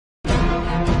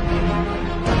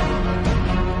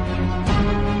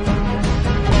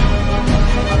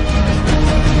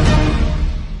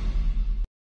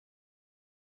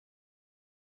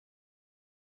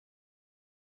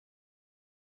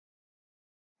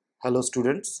Hello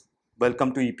students,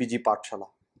 welcome to EPG Pathshala.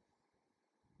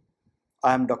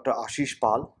 I am Dr. Ashish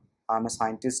Pal. I am a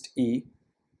scientist E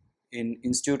in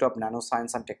Institute of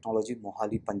Nanoscience and Technology,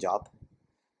 Mohali, Punjab.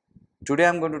 Today I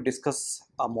am going to discuss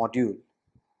a module,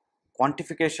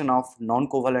 Quantification of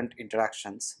Non-Covalent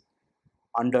Interactions,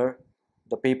 under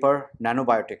the paper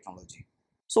Nanobiotechnology.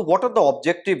 So what are the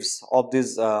objectives of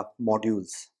these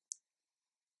modules?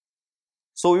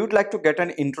 So we would like to get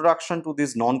an introduction to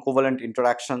these non-covalent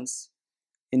interactions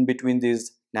in between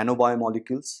these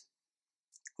nanobiomolecules.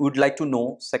 We would like to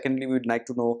know, secondly, we would like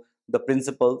to know the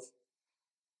principles,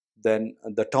 then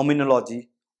the terminology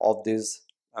of these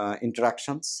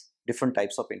interactions, different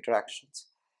types of interactions.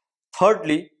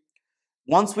 Thirdly,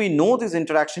 once we know this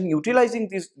interaction, utilizing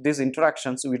these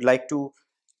interactions, we would like to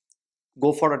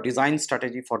go for a design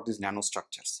strategy for these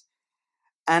nanostructures.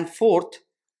 And fourth,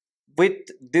 with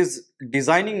this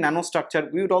designing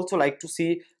nanostructure, we would also like to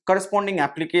see corresponding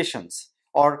applications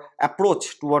or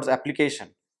approach towards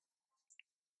application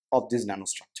of these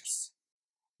nanostructures.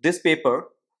 This paper,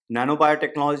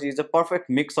 Nanobiotechnology, is a perfect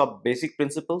mix of basic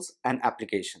principles and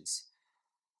applications.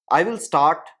 I will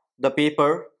start the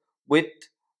paper with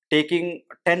taking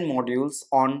 10 modules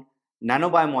on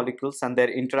nanobiomolecules and their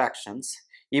interactions.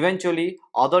 Eventually,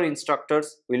 other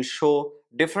instructors will show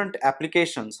different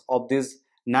applications of these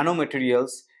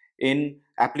nanomaterials in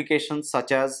applications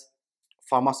such as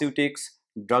pharmaceutics,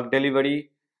 drug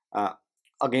delivery,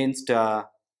 against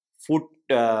food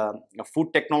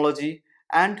technology,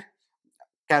 and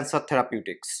cancer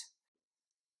therapeutics.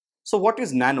 So what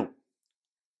is nano?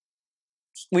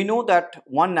 We know that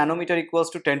 1 nanometer equals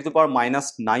to 10 to the power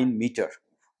minus 9 meter.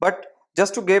 But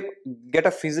just to get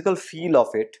a physical feel of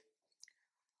it,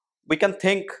 we can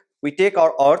think, we take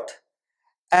our earth,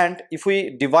 and if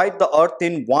we divide the earth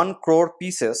in 1 crore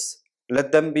pieces,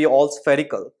 let them be all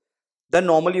spherical, then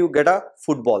normally you get a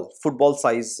football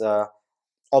size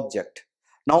object.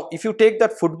 Now if you take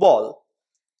that football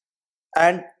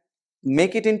and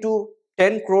make it into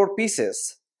 10 crore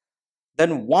pieces,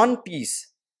 then one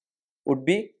piece would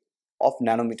be of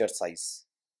nanometer size.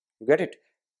 You get it?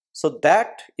 So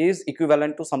that is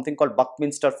equivalent to something called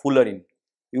Buckminster fullerene.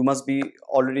 You must be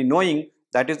already knowing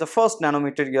that is the first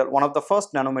nanomaterial, one of the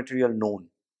first nanomaterial known.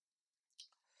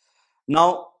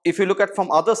 Now if you look at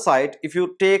from other side, if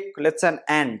you take, let's say, an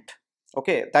ant,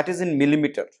 okay, that is in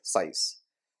millimeter size.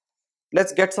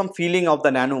 Let's get some feeling of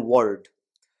the nano world.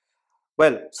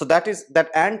 Well, so that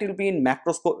ant will be in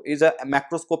is a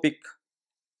macroscopic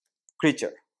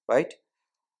creature, right?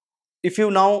 If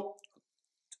you now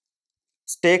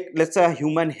take, let's say, a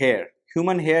human hair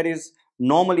is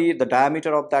normally, the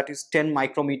diameter of that is 10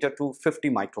 micrometer to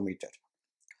 50 micrometer.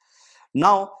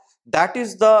 Now that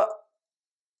is the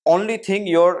only thing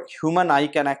your human eye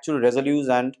can actually resolve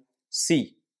and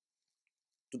see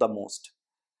to the most.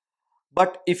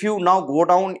 But if you now go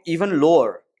down even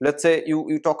lower, let's say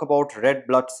you talk about red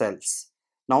blood cells.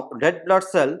 Now red blood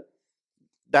cell,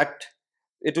 that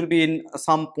it will be in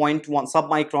some 0.1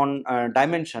 submicron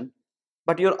dimension,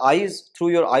 but your eyes, through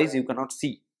your eyes, you cannot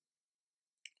see.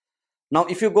 Now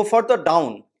if you go further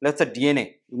down, let's say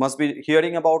DNA, you must be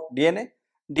hearing about DNA.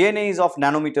 DNA is of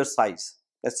nanometer size,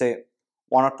 let's say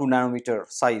 1 or 2 nanometer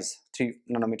size, 3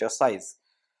 nanometer size,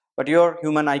 but your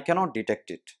human eye cannot detect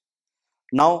it.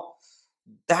 Now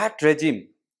that regime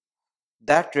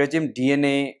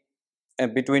DNA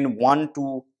between 1 to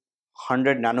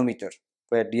 100 nanometer,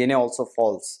 where DNA also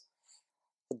falls,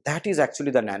 that is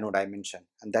actually the nano dimension,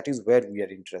 and that is where we are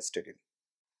interested in.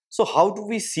 So how do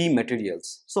we see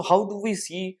materials? So how do we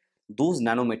see those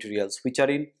nanomaterials which are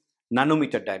in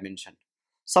nanometer dimension?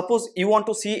 Suppose you want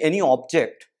to see any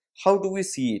object, how do we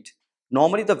see it?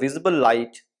 Normally the visible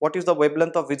light, what is the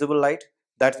wavelength of visible light?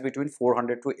 That's between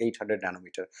 400 to 800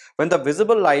 nanometer. When the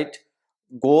visible light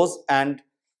goes and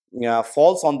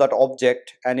falls on that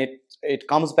object and it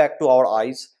comes back to our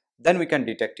eyes, then we can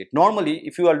detect it. Normally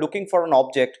if you are looking for an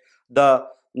object, the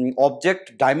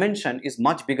object dimension is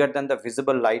much bigger than the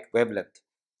visible light wavelength.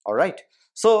 All right,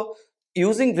 so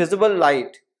using visible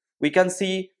light we can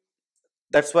see,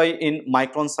 that's why in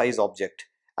micron size object.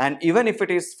 And even if it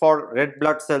is for red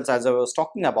blood cells, as I was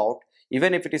talking about,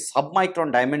 even if it is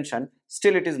submicron dimension,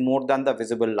 still it is more than the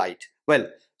visible light. Well,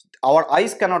 our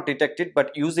eyes cannot detect it,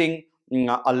 but using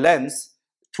a lens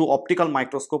through optical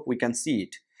microscope we can see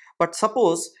it. But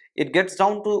suppose it gets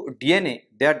down to DNA,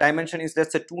 their dimension is,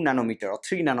 let's say, 2 nanometer or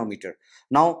 3 nanometer.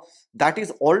 Now that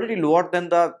is already lower than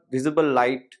the visible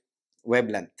light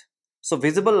wavelength. So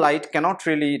visible light cannot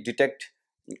really detect,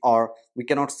 or we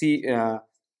cannot see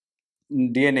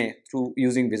DNA through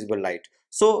using visible light.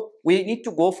 So we need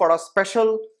to go for a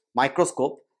special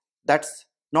microscope, that's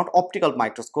not optical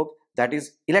microscope, that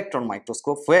is electron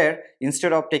microscope, where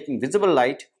instead of taking visible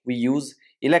light, we use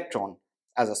electron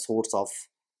as a source of,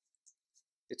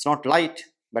 it's not light,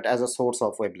 but as a source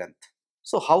of wavelength.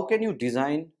 So how can you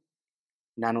design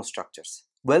nanostructures?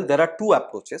 Well, there are two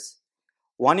approaches.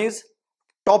 One is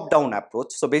top-down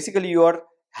approach. So basically you are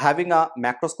having a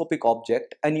macroscopic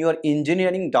object and you are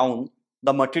engineering down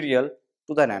the material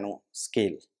to the nano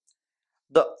scale.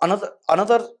 The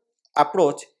another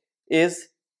approach is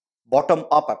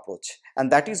bottom-up approach,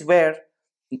 and that is where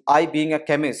I, being a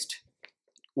chemist,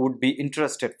 would be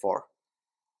interested for.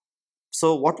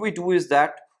 So what we do is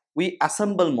that we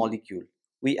assemble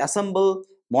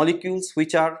molecules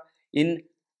which are in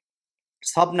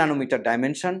sub-nanometer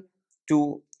dimension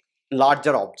to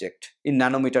larger object in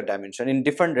nanometer dimension, in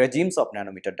different regimes of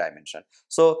nanometer dimension.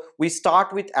 So we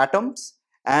start with atoms,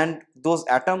 and those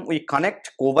atoms we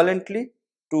connect covalently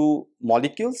to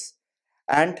molecules,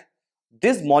 and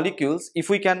these molecules, if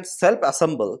we can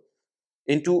self-assemble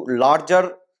into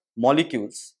larger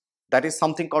molecules, that is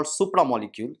something called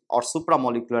supramolecule or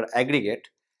supramolecular aggregate,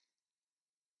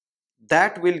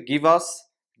 that will give us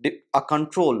a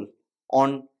control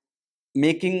on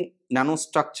making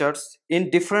nanostructures in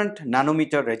different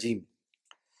nanometer regime.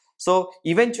 So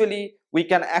eventually we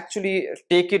can actually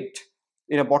take it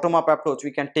in a bottom-up approach,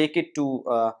 we can take it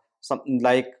to something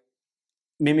like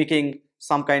mimicking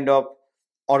some kind of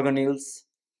organelles,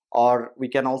 or we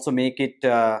can also make it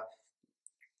to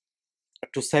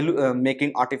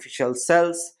making artificial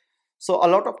cells. So a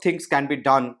lot of things can be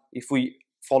done if we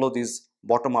follow this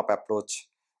bottom-up approach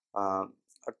uh,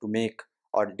 to make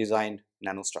or design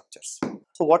nanostructures.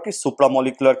 So what is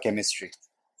supramolecular chemistry?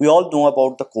 We all know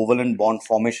about the covalent bond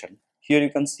formation. Here you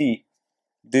can see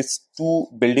these two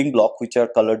building blocks which are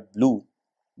colored blue.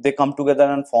 They come together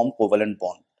and form covalent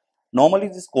bond. Normally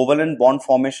this covalent bond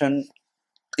formation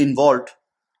involved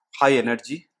high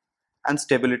energy and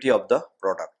stability of the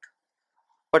product.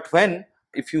 But when,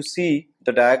 if you see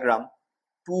the diagram,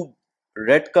 two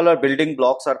red color building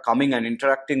blocks are coming and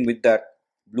interacting with that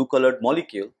blue colored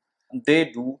molecule, they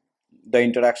do the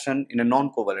interaction in a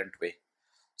non-covalent way.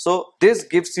 So this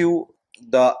gives you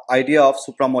the idea of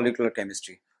supramolecular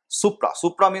chemistry.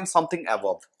 Supra means something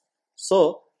above.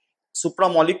 So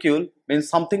supramolecule means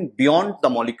something beyond the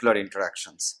molecular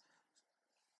interactions.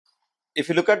 If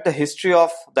you look at the history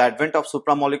of the advent of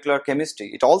supramolecular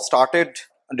chemistry, it all started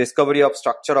discovery of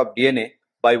structure of DNA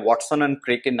by Watson and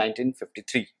Crick in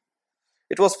 1953.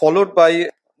 It was followed by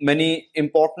many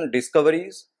important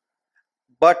discoveries,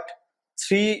 but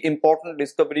three important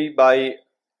discoveries by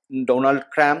Donald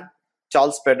Cram,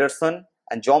 Charles Pedersen,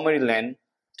 and Jean-Marie Lehn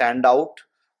stand out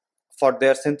for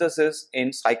their synthesis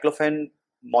in cyclophane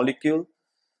molecule,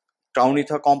 crown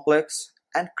ether complex,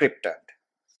 and cryptand.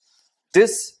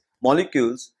 These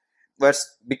molecules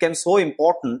became so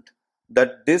important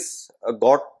that this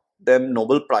got them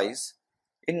Nobel Prize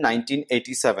in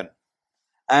 1987.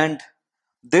 And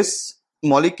this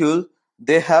molecule,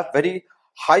 they have very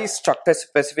high structure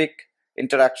specific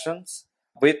interactions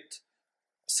with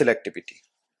selectivity.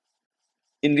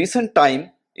 In recent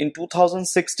time, in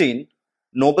 2016,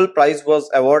 Nobel Prize was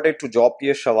awarded to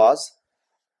Jean-Pierre Chavaz,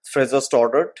 Fraser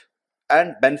Stoddart,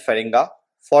 and Ben Feringa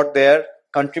for their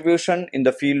contribution in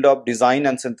the field of design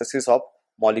and synthesis of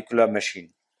molecular machine.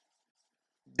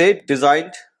 They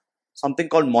designed something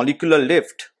called molecular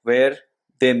lift, where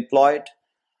they employed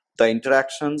the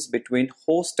interactions between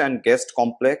host and guest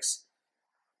complex,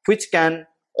 which can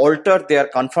alter their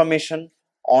conformation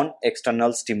on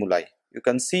external stimuli. You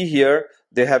can see here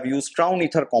they have used crown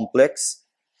ether complex,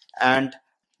 and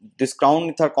this crown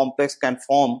ether complex can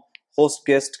form host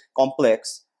guest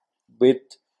complex with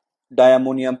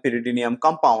diammonium pyridinium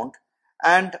compound,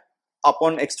 and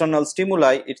upon external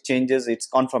stimuli it changes its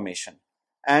conformation,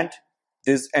 and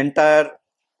this entire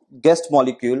guest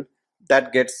molecule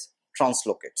that gets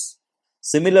translocates.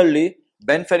 Similarly,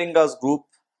 Ben Feringa's group,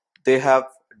 they have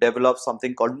developed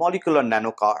something called molecular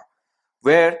nanocar,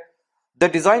 where they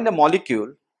designed a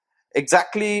molecule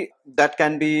exactly that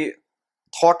can be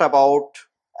thought about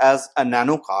as a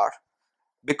nanocar,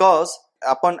 because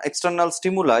upon external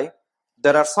stimuli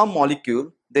there are some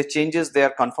molecule, they changes their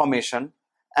conformation,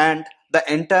 and the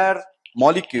entire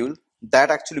molecule that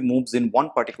actually moves in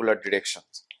one particular direction.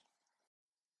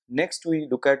 Next we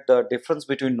look at the difference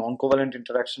between non-covalent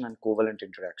interaction and covalent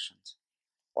interactions.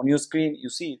 On your screen, you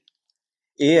see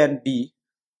A and B,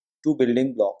 two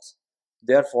building blocks.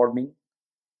 They are forming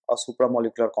a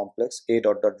supramolecular complex A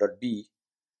dot dot dot B,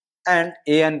 and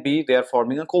A and B, they are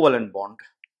forming a covalent bond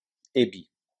AB.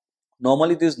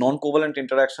 Normally, these non-covalent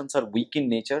interactions are weak in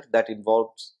nature, that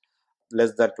involves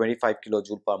less than 25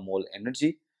 kilojoule per mole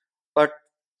energy, but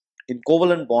in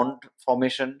covalent bond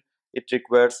formation, it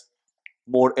requires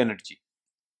more energy.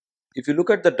 If you look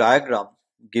at the diagram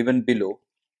given below,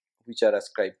 which are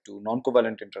ascribed to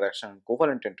non-covalent interaction and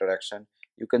covalent interaction,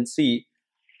 you can see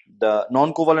the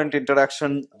non-covalent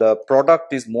interaction, the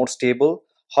product is more stable.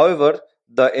 However,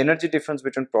 the energy difference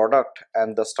between product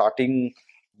and the starting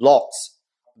blocks,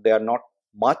 they are not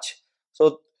much.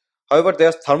 So, however, they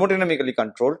are thermodynamically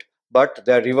controlled, but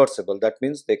they are reversible. That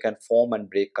means they can form and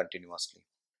break continuously.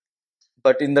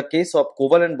 But in the case of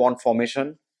covalent bond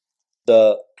formation,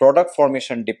 the product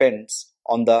formation depends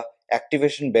on the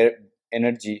activation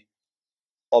energy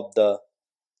of the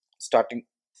starting.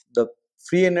 The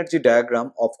free energy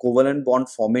diagram of covalent bond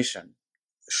formation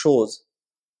shows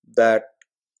that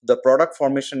the product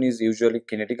formation is usually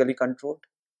kinetically controlled.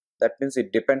 That means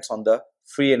it depends on the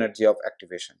free energy of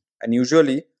activation, and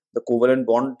usually the covalent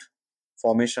bond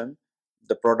formation,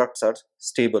 the products are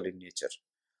stable in nature.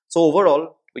 So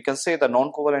overall, we can say the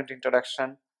non-covalent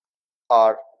interaction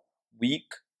are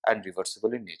weak and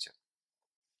reversible in nature.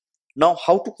 Now,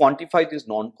 how to quantify these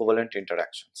non-covalent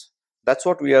interactions? That's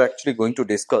what we are actually going to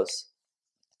discuss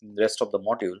in the rest of the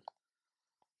module.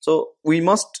 So we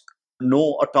must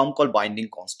know a term called binding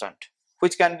constant,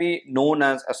 which can be known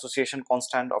as association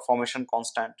constant or formation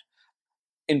constant.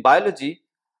 In biology,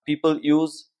 people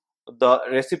use the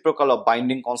reciprocal of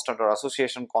binding constant or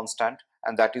association constant,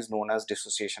 and that is known as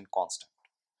dissociation constant.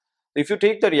 If you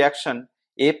take the reaction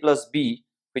A plus B,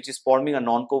 which is forming a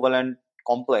non-covalent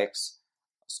complex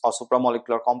or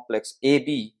supramolecular complex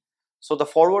AB, so the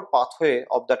forward pathway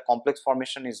of that complex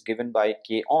formation is given by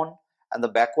K on, and the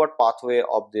backward pathway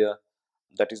of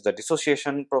that is the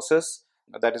dissociation process,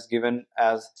 that is given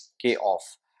as K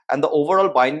off. And the overall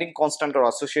binding constant or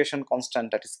association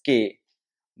constant, that is K,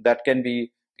 that can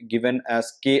be given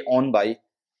as K on by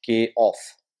K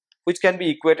off, which can be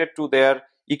equated to their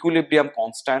equilibrium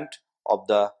constant of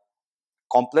the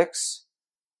complex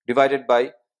divided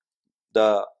by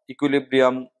the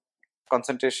equilibrium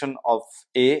concentration of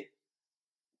A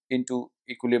into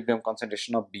equilibrium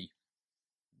concentration of B.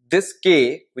 This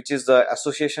K, which is the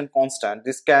association constant,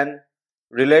 this can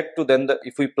relate to then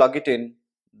if we plug it in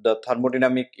the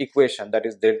thermodynamic equation, that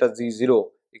is delta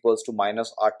Z0 equals to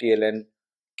minus RT ln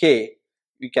K,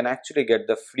 we can actually get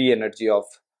the free energy of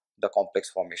the complex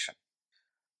formation.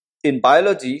 In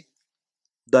biology,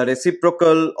 the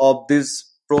reciprocal of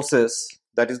this process,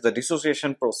 that is the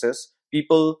dissociation process,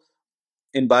 people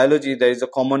in biology, there is a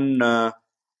common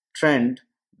trend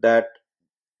that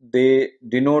they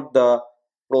denote the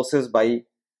process by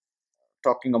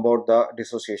talking about the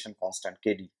dissociation constant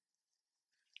Kd.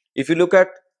 If you look at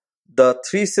the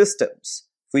three systems,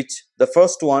 which the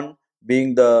first one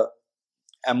being the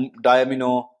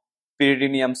diamino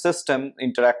pyridinium system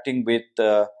interacting with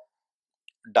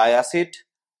diacid,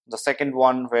 the second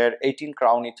one where 18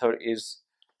 crown ether is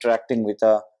interacting with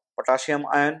a potassium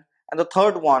ion, and the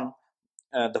third one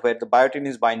where the biotin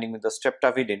is binding with the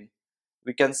streptavidin,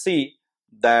 we can see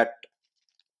that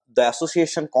the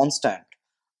association constant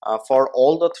for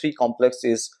all the three complexes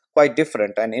is quite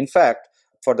different. And in fact,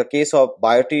 for the case of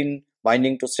biotin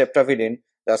binding to streptavidin,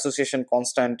 the association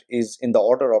constant is in the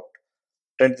order of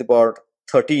 10 to the power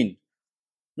 13.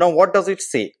 Now, what does it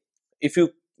say? If you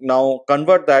now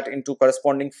convert that into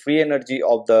corresponding free energy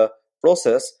of the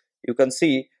process, you can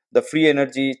see the free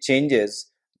energy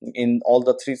changes in all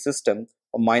the three systems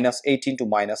from minus 18 to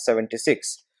minus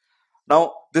 76.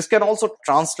 Now, this can also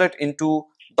translate into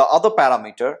the other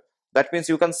parameter. That means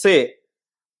you can say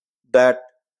that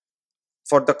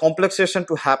for the complexation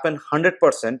to happen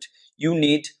 100%, you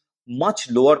need much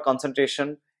lower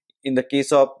concentration in the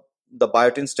case of the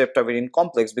biotin streptavidin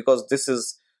complex, because this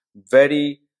is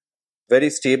very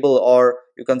stable, or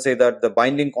you can say that the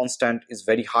binding constant is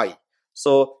very high.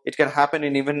 So it can happen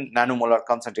in even nanomolar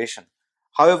concentration.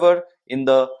 However, in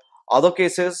the other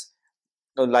cases,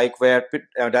 like where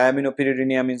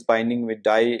diaminopyridinium is binding with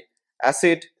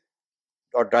diacid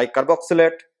or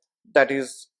dicarboxylate, that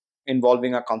is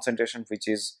involving a concentration which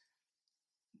is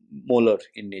molar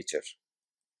in nature.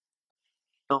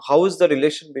 Now, how is the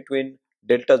relation between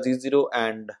delta Z0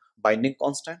 and binding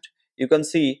constant? You can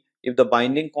see if the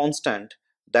binding constant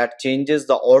that changes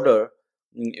the order,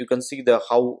 you can see the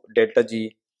how delta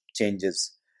G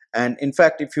changes. And in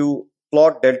fact, if you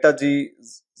plot delta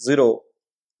G0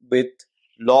 with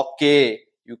log K,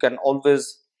 you can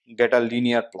always get a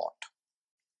linear plot.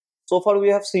 So far we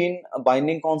have seen a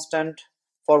binding constant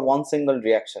for one single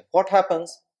reaction. What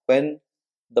happens when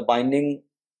the binding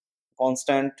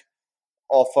constant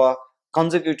of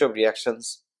consecutive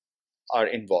reactions are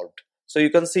involved? So you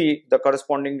can see the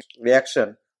corresponding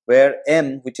reaction where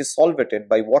M, which is solvated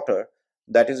by water,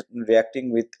 that is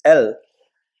reacting with L,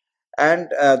 and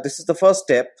this is the first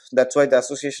step. That's why the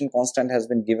association constant has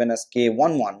been given as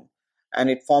K11, and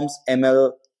it forms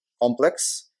Ml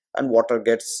complex and water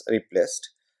gets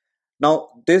replaced. Now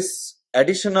this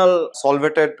additional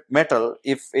solvated metal,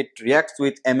 if it reacts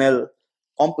with Ml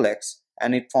complex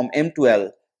and it form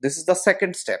M2L, this is the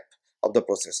second step of the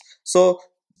process. So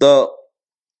the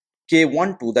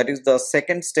K12, that is the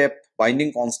second step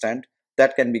binding constant,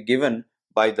 that can be given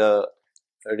by the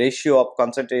ratio of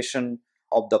concentration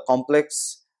of the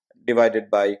complex divided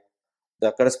by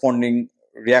the corresponding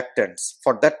reactants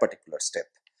for that particular step.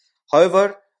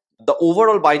 However, the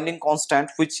overall binding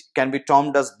constant, which can be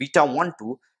termed as beta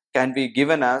 12, can be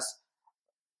given as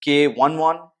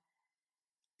K11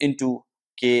 into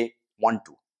K12.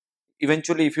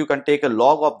 Eventually, if you can take a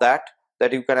log of that,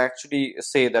 you can actually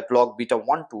say that log beta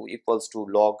 12 equals to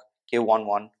log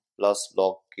K11 plus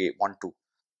log K12.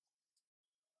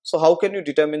 So how can you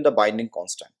determine the binding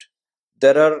constant?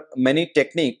 There are many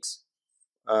techniques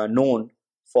known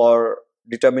for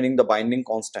determining the binding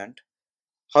constant.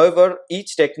 However,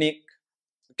 each technique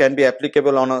can be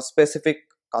applicable on a specific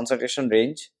concentration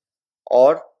range,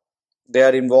 or they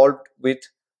are involved with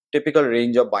typical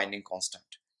range of binding constant.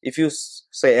 If you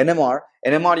say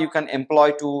NMR you can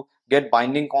employ to get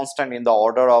binding constant in the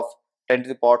order of 10 to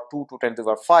the power 2 to 10 to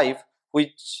the power 5,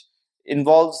 which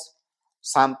involves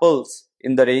samples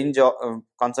in the range of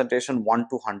concentration 1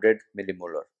 to 100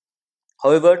 millimolar.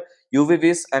 However,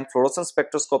 UV-Vis and fluorescence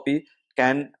spectroscopy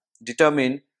can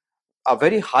determine a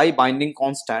very high binding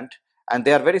constant, and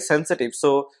they are very sensitive,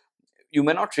 so you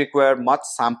may not require much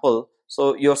sample.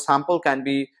 So your sample can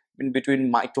be in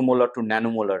between micromolar to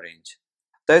nanomolar range.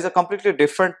 There is a completely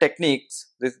different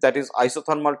techniques, that is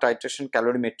isothermal titration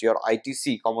calorimetry, or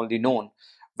ITC commonly known,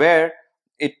 where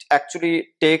it actually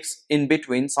takes in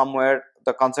between somewhere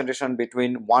the concentration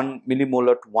between 1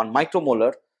 millimolar to 1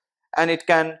 micromolar, and it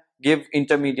can give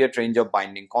intermediate range of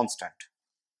binding constant.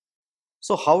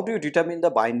 So how do you determine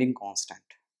the binding constant?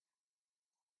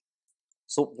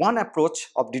 So one approach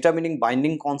of determining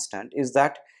binding constant is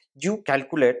that you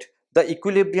calculate the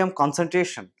equilibrium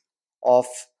concentration of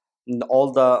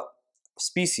all the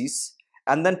species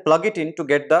and then plug it in to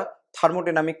get the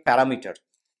thermodynamic parameter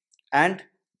and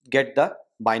get the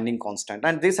binding constant.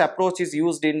 And this approach is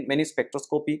used in many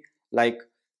spectroscopy like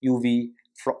UV,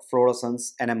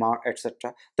 fluorescence, NMR,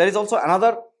 etc. There is also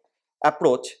another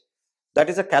approach, that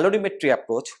is a calorimetry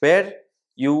approach, where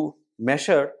you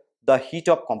measure the heat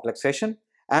of complexation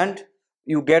and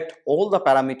you get all the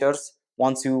parameters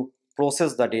once you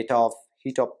process the data of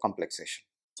heat of complexation.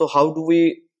 So how do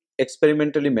we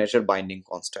experimentally measure binding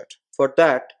constant? For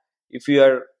that, if you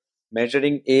are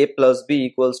measuring A plus B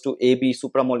equals to AB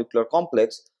supramolecular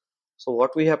complex, so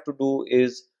what we have to do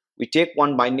is we take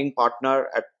one binding partner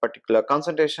at particular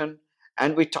concentration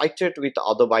and we titrate with the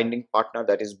other binding partner,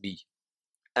 that is B,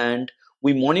 and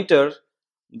we monitor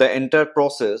the entire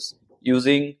process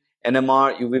using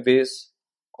NMR, UV-Vis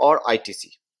or ITC.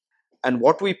 And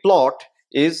what we plot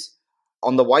is,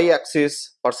 on the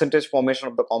y-axis, percentage formation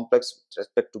of the complex with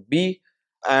respect to B,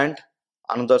 and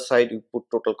another side you put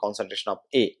total concentration of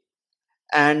A.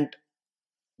 And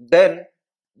then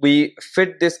we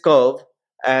fit this curve,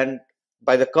 and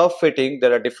by the curve fitting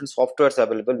there are different softwares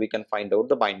available, we can find out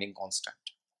the binding constant.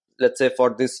 Let's say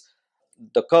for this,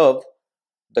 the curve,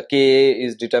 the Ka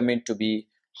is determined to be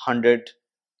 100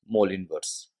 mole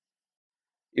inverse.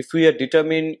 If we are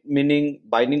determining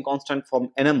binding constant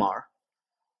from NMR,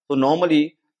 so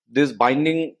normally this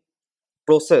binding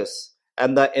process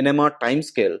and the NMR time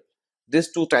scale,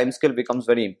 this two time scale becomes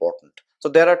very important. So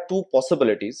there are two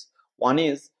possibilities. One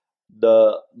is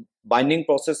the binding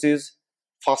process is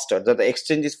faster, that the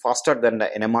exchange is faster than the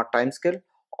NMR time scale,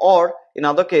 or in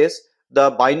other case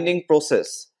the binding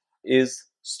process is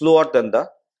slower than the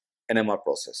NMR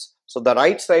process. So the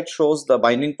right side shows the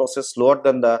binding process slower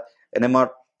than the NMR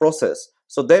process.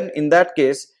 So then in that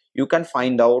case you can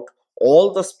find out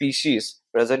all the species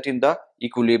present in the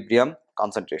equilibrium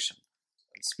concentration,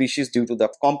 species due to the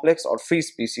complex or free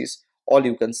species, all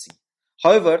you can see.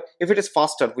 However, if it is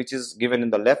faster, which is given in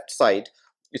the left side,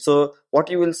 so what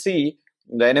you will see,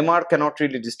 the NMR cannot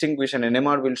really distinguish, and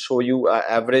NMR will show you an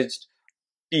averaged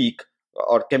peak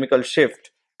or chemical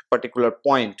shift particular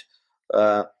point.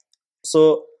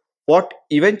 So what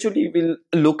eventually we'll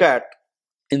look at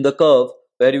in the curve,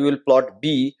 where you will plot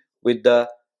B with the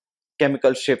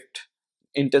chemical shift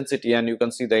intensity, and you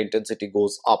can see the intensity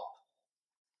goes up.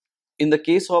 In the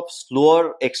case of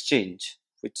slower exchange,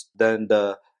 which then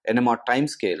the NMR time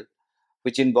scale,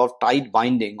 which involve tight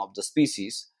binding of the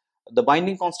species, the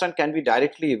binding constant can be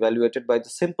directly evaluated by the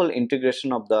simple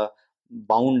integration of the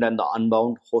bound and the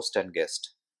unbound host and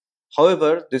guest.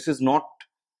 However, this is not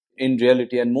in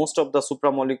reality, and most of the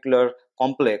supramolecular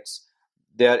complex,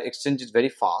 their exchange is very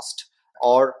fast,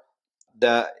 or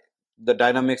the the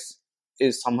dynamics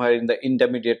is somewhere in the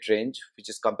intermediate range, which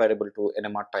is comparable to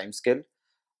NMR time scale.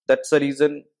 That's the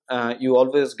reason you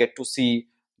always get to see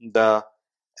the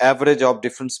average of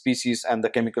different species, and the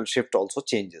chemical shift also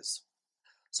changes.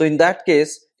 So in that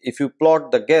case, if you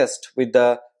plot the guest with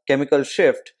the chemical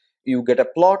shift, you get a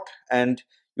plot, and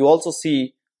you also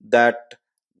see that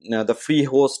the free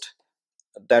host,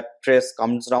 that trace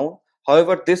comes down.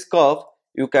 However, this curve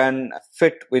you can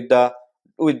fit with the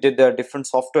different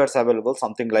softwares available,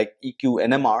 something like EQ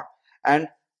NMR, and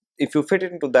if you fit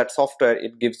it into that software,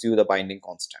 it gives you the binding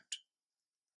constant.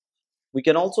 We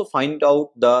can also find out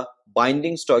the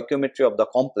binding stoichiometry of the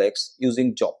complex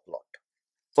using job plot.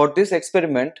 For this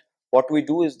experiment, what we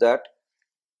do is that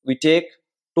we take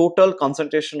total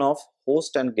concentration of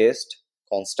host and guest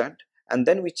constant, and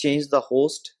then we change the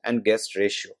host and guest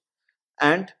ratio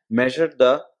and measure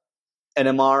the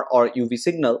NMR or UV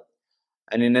signal.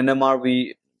 And in NMR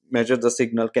we measure the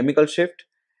signal chemical shift,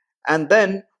 and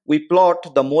then we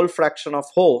plot the mole fraction of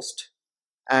host,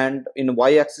 and in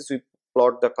y-axis we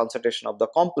plot the concentration of the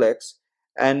complex,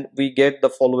 and we get the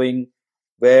following,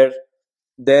 where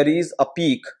there is a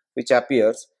peak which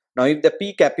appears. Now if the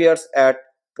peak appears at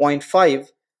 0.5,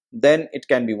 then it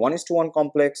can be 1:1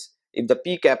 complex. If the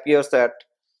peak appears at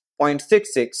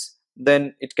 0.66,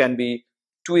 then it can be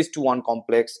 2:1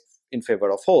 complex in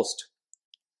favor of host.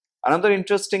 Another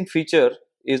interesting feature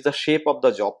is the shape of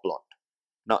the job plot.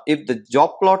 Now if the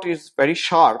job plot is very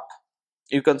sharp,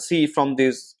 you can see from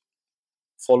this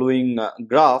following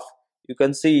graph, you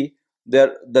can see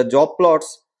there the job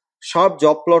plots, sharp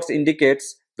job plots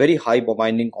indicates very high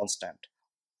binding constant.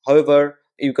 However,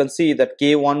 you can see that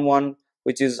K11,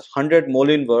 which is 100 mole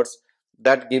inverse,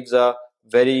 that gives a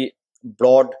very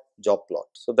broad job plot.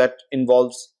 So that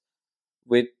involves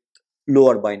with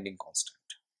lower binding constant.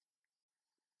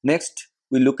 Next,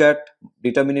 we look at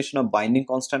determination of binding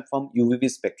constant from UVV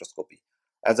spectroscopy.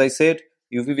 As I said,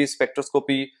 UVV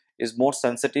spectroscopy is more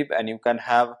sensitive, and you can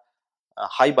have a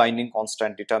high binding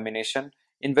constant determination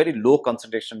in very low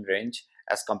concentration range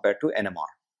as compared to NMR.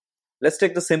 Let's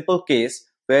take the simple case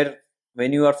where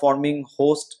when you are forming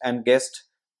host and guest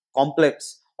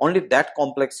complex, only that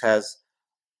complex has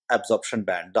absorption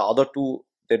band. The other two,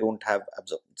 they don't have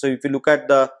absorption. So if you look at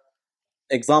the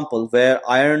example where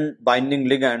iron binding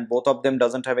ligand, both of them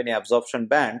doesn't have any absorption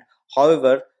band,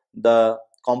 however the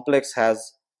complex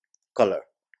has color,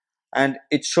 and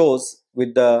it shows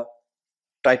with the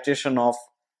titration of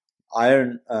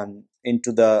iron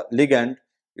into the ligand,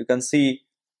 you can see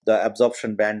the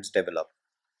absorption bands develop.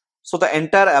 So the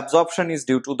entire absorption is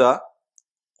due to the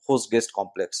host guest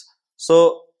complex.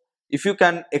 So if you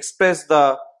can express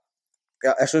the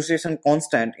association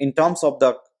constant in terms of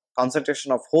the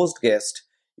concentration of host guest,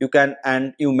 you can,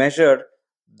 and you measure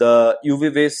the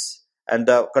UV vis and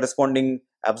the corresponding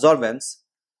absorbance,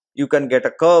 you can get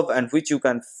a curve, and which you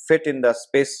can fit in the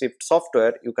space shift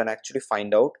software, you can actually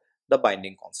find out the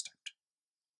binding constant.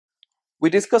 We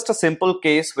discussed a simple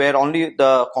case where only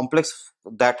the complex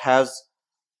that has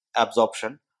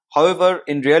absorption. However,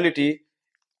 in reality,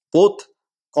 both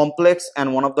complex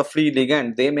and one of the free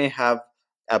ligand, they may have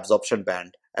absorption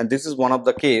band, and this is one of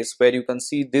the case where you can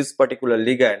see this particular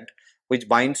ligand which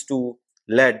binds to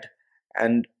lead,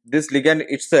 and this ligand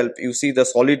itself, you see the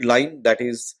solid line, that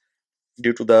is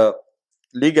due to the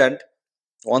ligand.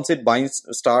 Once it binds,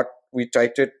 we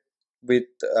titrate with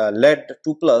lead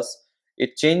 2 plus,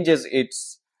 it changes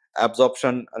its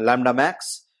absorption lambda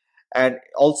max, and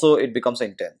also it becomes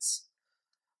intense.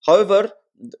 However,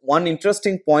 one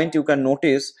interesting point you can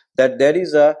notice that there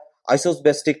is a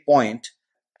isosbestic point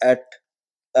at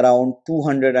around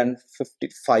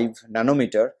 255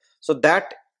 nanometer. So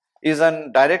that is a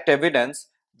direct evidence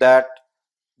that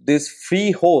this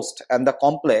free host and the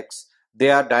complex,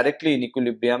 they are directly in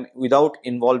equilibrium without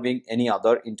involving any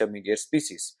other intermediate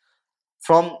species.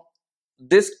 From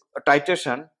this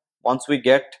titration, once we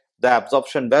get the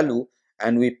absorption value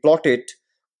and we plot it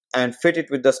and fit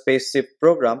it with the space shift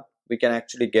program, we can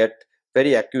actually get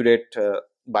very accurate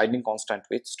binding constant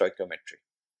with stoichiometry.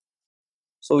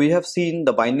 So we have seen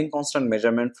the binding constant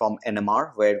measurement from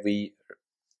NMR, where we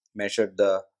measured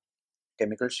the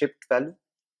chemical shift value.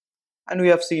 And we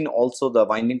have seen also the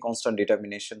binding constant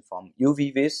determination from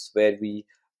UV waves, where we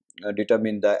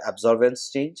determine the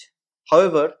absorbance change.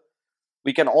 However,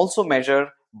 we can also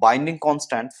measure binding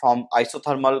constant from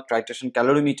isothermal titration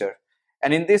calorimeter,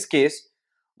 and in this case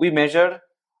we measure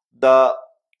the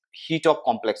heat of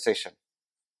complexation.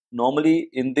 Normally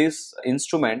in this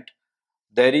instrument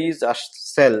there is a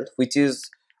cell which is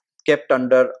kept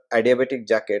under adiabatic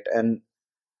jacket, and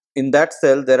in that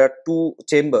cell there are two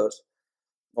chambers.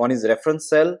 One is reference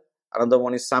cell, another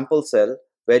one is sample cell,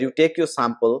 where you take your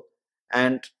sample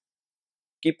and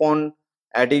keep on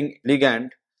adding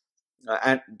ligand,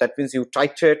 and that means you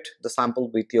titrate the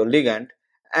sample with your ligand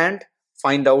and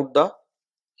find out the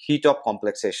heat of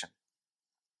complexation.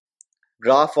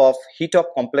 Graph of heat of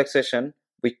complexation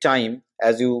with time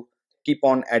as you keep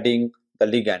on adding the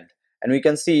ligand, and we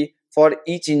can see for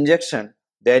each injection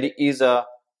there is a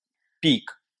peak.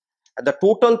 At the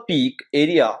total peak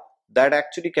area, that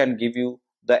actually can give you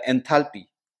the enthalpy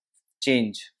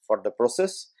change for the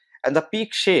process, and the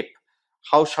peak shape,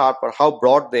 how sharp or how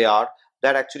broad they are,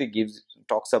 that actually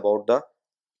talks about the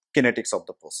kinetics of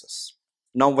the process.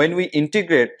 Now when we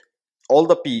integrate all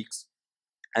the peaks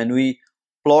and we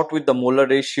plot with the molar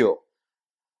ratio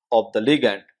of the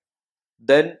ligand,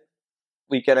 then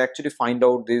we can actually find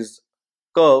out this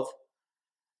curve.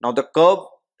 Now the curve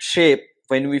shape,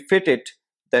 when we fit it,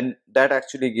 then that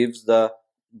actually gives the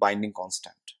binding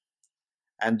constant,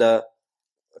 and the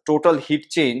total heat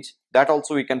change, that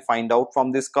also we can find out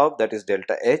from this curve, that is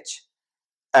delta H,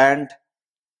 and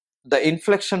the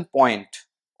inflection point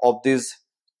of this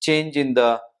change in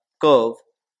the curve,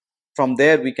 from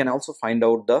there we can also find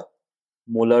out the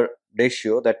molar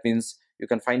ratio, that means you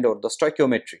can find out the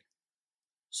stoichiometry.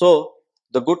 So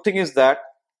the good thing is that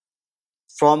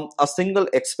from a single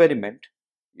experiment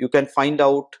you can find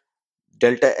out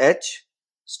delta H,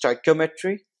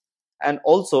 stoichiometry, and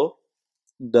also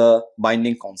the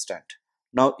binding constant.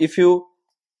 Now if you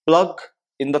plug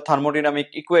in the thermodynamic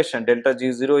equation delta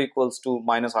G0 equals to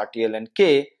minus RTL and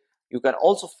K, you can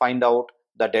also find out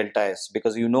the delta S,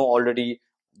 because you know already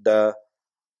the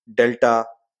delta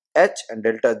H and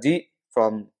delta G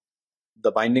from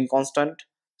the binding constant.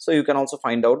 So you can also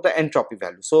find out the entropy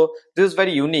value. So this is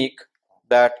very unique,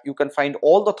 that you can find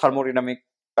all the thermodynamic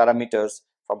parameters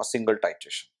from a single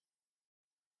titration.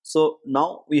 So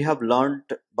now we have learned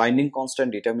binding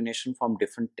constant determination from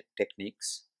different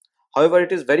techniques. However,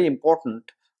 it is very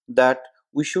important that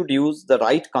we should use the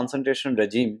right concentration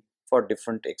regime for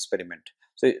different experiment.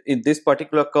 So in this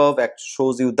particular curve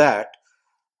shows you that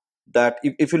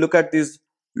if you look at this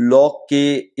log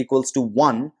k equals to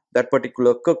 1, that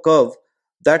particular curve,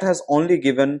 that has only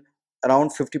given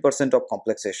around 50% of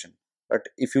complexation. But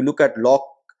if you look at log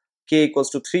k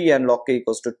equals to 3 and log k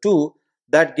equals to 2,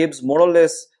 that gives more or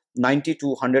less 90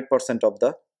 to 100% of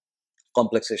the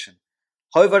complexation.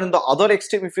 However, in the other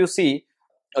extreme, if you see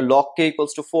log k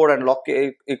equals to 4 and log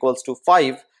k equals to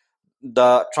 5,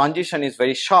 the transition is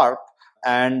very sharp,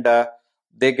 and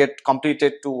they get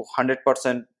completed to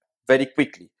 100% very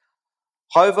quickly.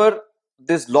 However,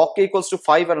 this log k equals to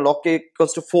 5 and log k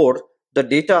equals to 4, the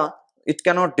data, it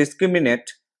cannot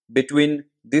discriminate between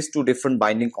these two different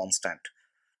binding constant.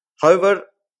 However,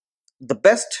 the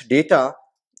best data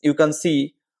you can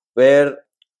see where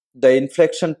the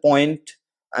inflection point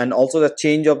and also the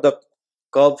change of the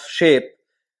curve shape,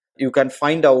 you can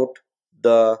find out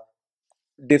the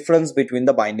difference between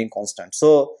the binding constant.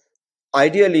 So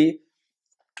ideally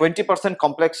 20%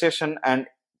 complexation and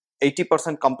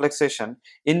 80% complexation,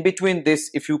 in between this,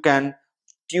 if you can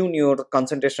tune your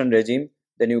concentration regime,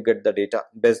 then you get the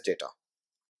best data.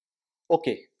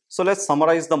 Okay, so let's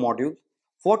summarize the module.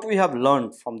 What we have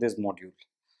learned from this module.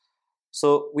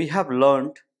 So we have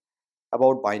learned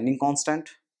about binding constant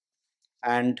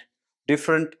and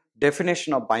different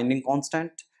definition of binding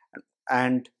constant,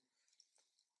 and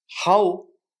how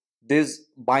this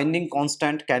binding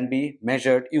constant can be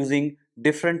measured using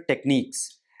different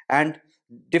techniques, and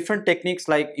different techniques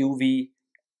like UV,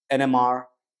 NMR,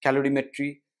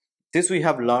 calorimetry. This we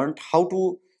have learned how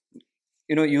to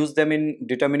use them in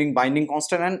determining binding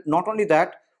constant, and not only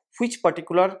that, which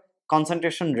particular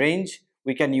concentration range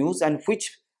we can use, and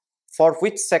for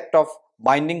which set of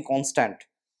binding constant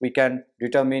we can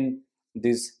determine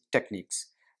these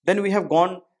techniques. Then we have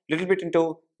gone little bit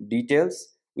into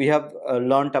details. We have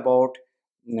learnt about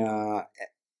uh,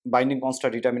 binding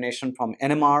constant determination from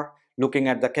NMR, looking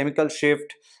at the chemical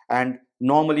shift, and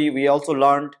normally we also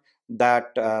learned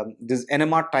that this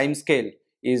NMR time scale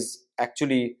is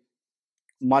actually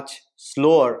much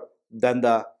slower than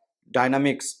the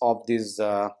dynamics of these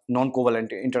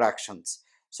non-covalent interactions.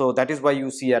 So that is why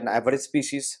you see an average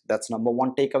species. That's number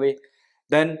one takeaway.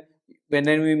 Then when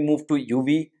then we moved to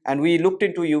UV, and we looked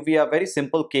into UV, a very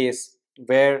simple case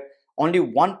where only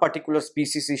one particular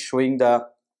species is showing the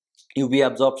UV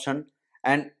absorption.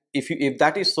 And if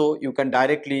that is so, you can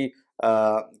directly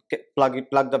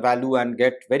plug the value and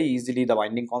get very easily the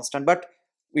binding constant. But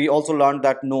we also learned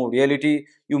that no, reality,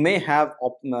 you may have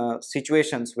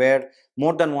situations where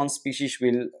more than one species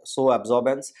will show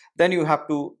absorbance. Then you have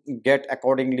to get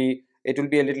accordingly. It will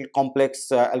be a little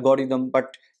complex algorithm,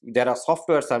 but there are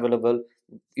softwares available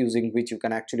using which you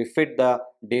can actually fit the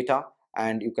data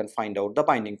and you can find out the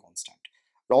binding constant.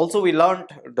 Also, we learned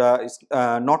the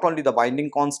not only the binding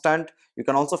constant, you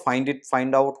can also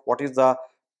find out what is the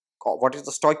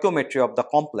stoichiometry of the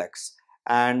complex,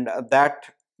 and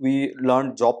that we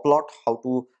learned job plot, how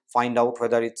to find out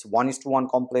whether it's 1:1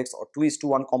 complex or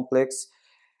 2:1 complex.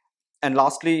 And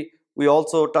lastly, we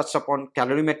also touched upon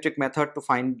calorimetric method to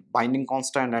find binding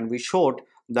constant, and we showed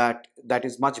that that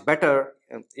is much better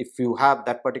if you have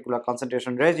that particular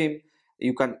concentration regime.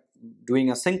 You can, doing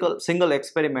a single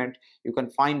experiment, you can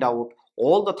find out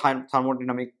all the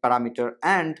thermodynamic parameter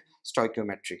and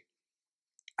stoichiometry.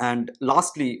 And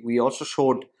lastly, we also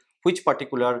showed which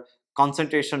particular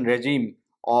concentration regime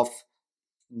of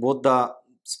both the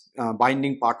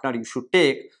binding partner you should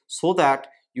take, so that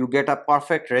you get a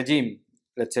perfect regime.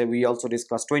 Let's say we also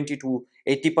discussed 20 to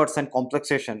 80%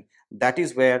 complexation. That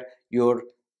is where your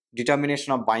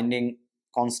determination of binding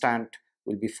constant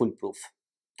will be foolproof.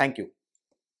 Thank you.